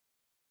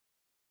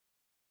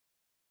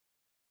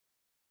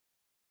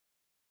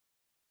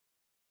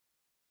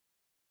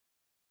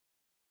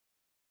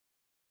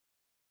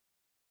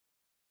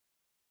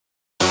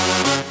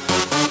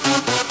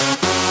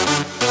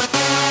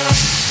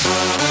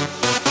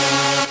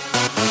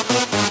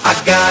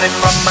got it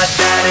from my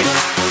daddy.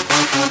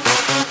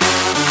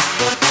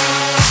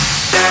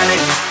 Daddy.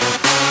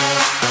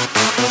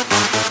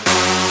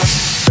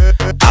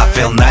 I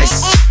feel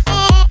nice.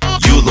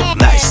 You look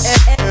nice.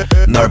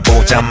 널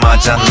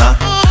보자마자 나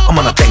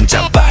어머나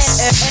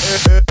땡잡았어.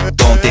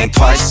 Don't think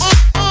twice.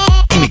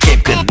 이미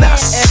게임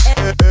끝났어.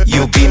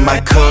 You be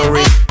my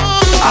curry,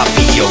 I'll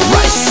be your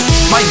rice.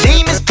 My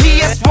name is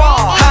PSY.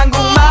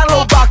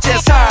 한국말로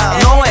박재상.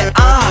 너의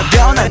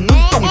변한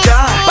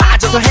눈동자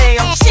빠져서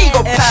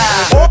헤엄치고파.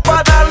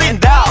 오빠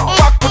달린다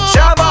꽉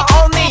붙잡아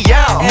only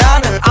you.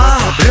 나는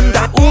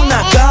아름다운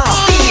아가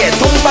C의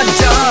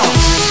동반자.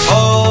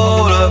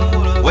 Hold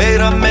up,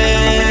 wait a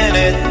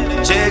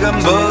minute.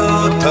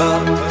 지금부터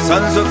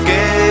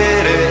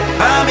선수끼리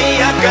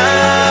밤이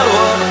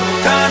아까워.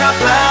 Turn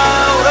up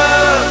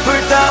louder.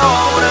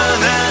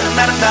 불타오르는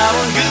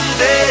아름다운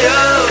그대여.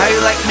 How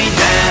you like me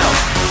now?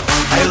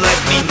 How you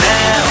like me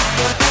now?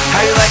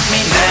 How you like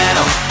me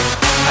now?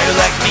 How you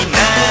like me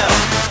now?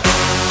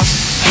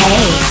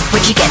 Hey,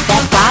 where'd you get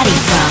that body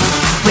from?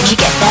 Where'd you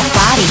get that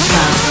body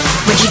from?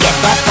 Where'd you get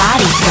that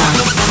body from?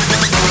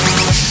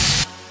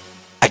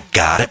 I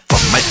got it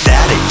from my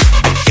daddy.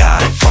 I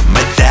got it from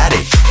my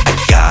daddy. I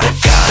got it,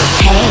 got it.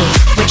 Hey,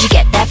 where'd you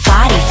get that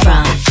body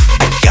from?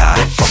 I got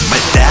it from my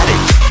daddy.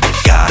 I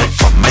got it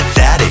from my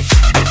daddy.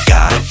 I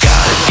got it,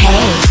 got it.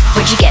 Hey,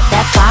 where'd you get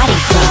that body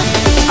from?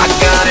 I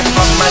got it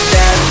from my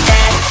daddy.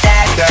 Daddy.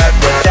 I got it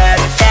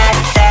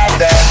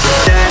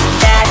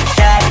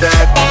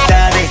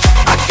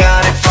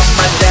from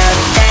my daddy.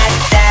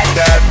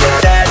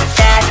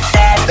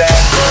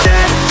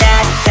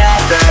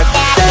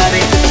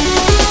 Daddy.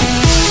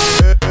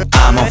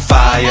 I'm on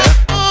fire.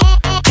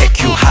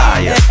 Take you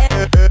higher.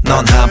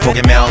 넌 한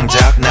폭의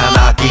명작, 난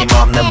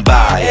아낌없는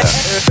buyer.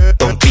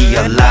 Don't be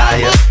a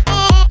liar.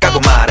 까고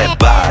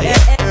말해봐요.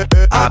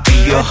 I'll be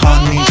your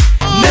honey,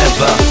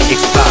 never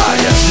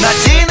expire.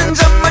 낮이는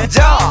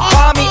잠만자,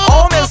 밤이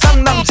오면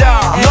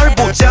상남자. 널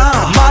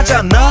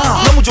보자마자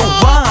나 너무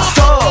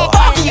좋아서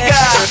뻑이가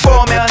딱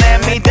보면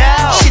hand me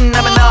down.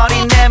 신나면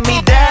어린 hand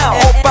me down.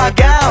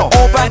 오빠가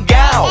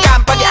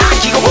깜빡이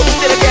아끼고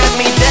훅 때려 get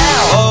me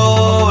down.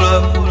 Hold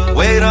up,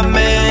 wait a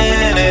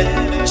minute.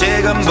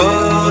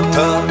 지금부터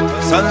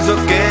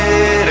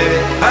선수끼리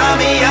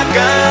밤이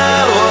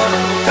아까워.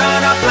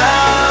 Turn up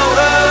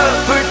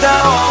louder.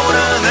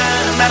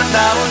 불타오르는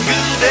아름다운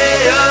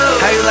그대여.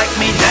 How you like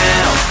me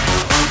now?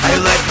 How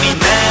you like me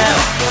now?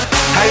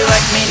 How you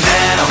like me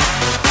now?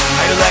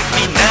 How you like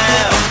me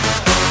now?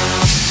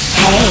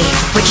 Hey,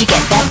 where'd you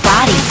get that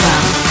body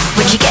from?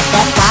 Where'd you get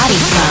that body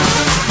from?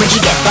 Where'd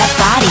you get that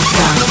body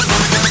from?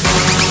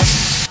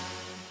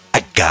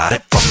 I got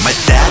it from my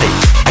daddy.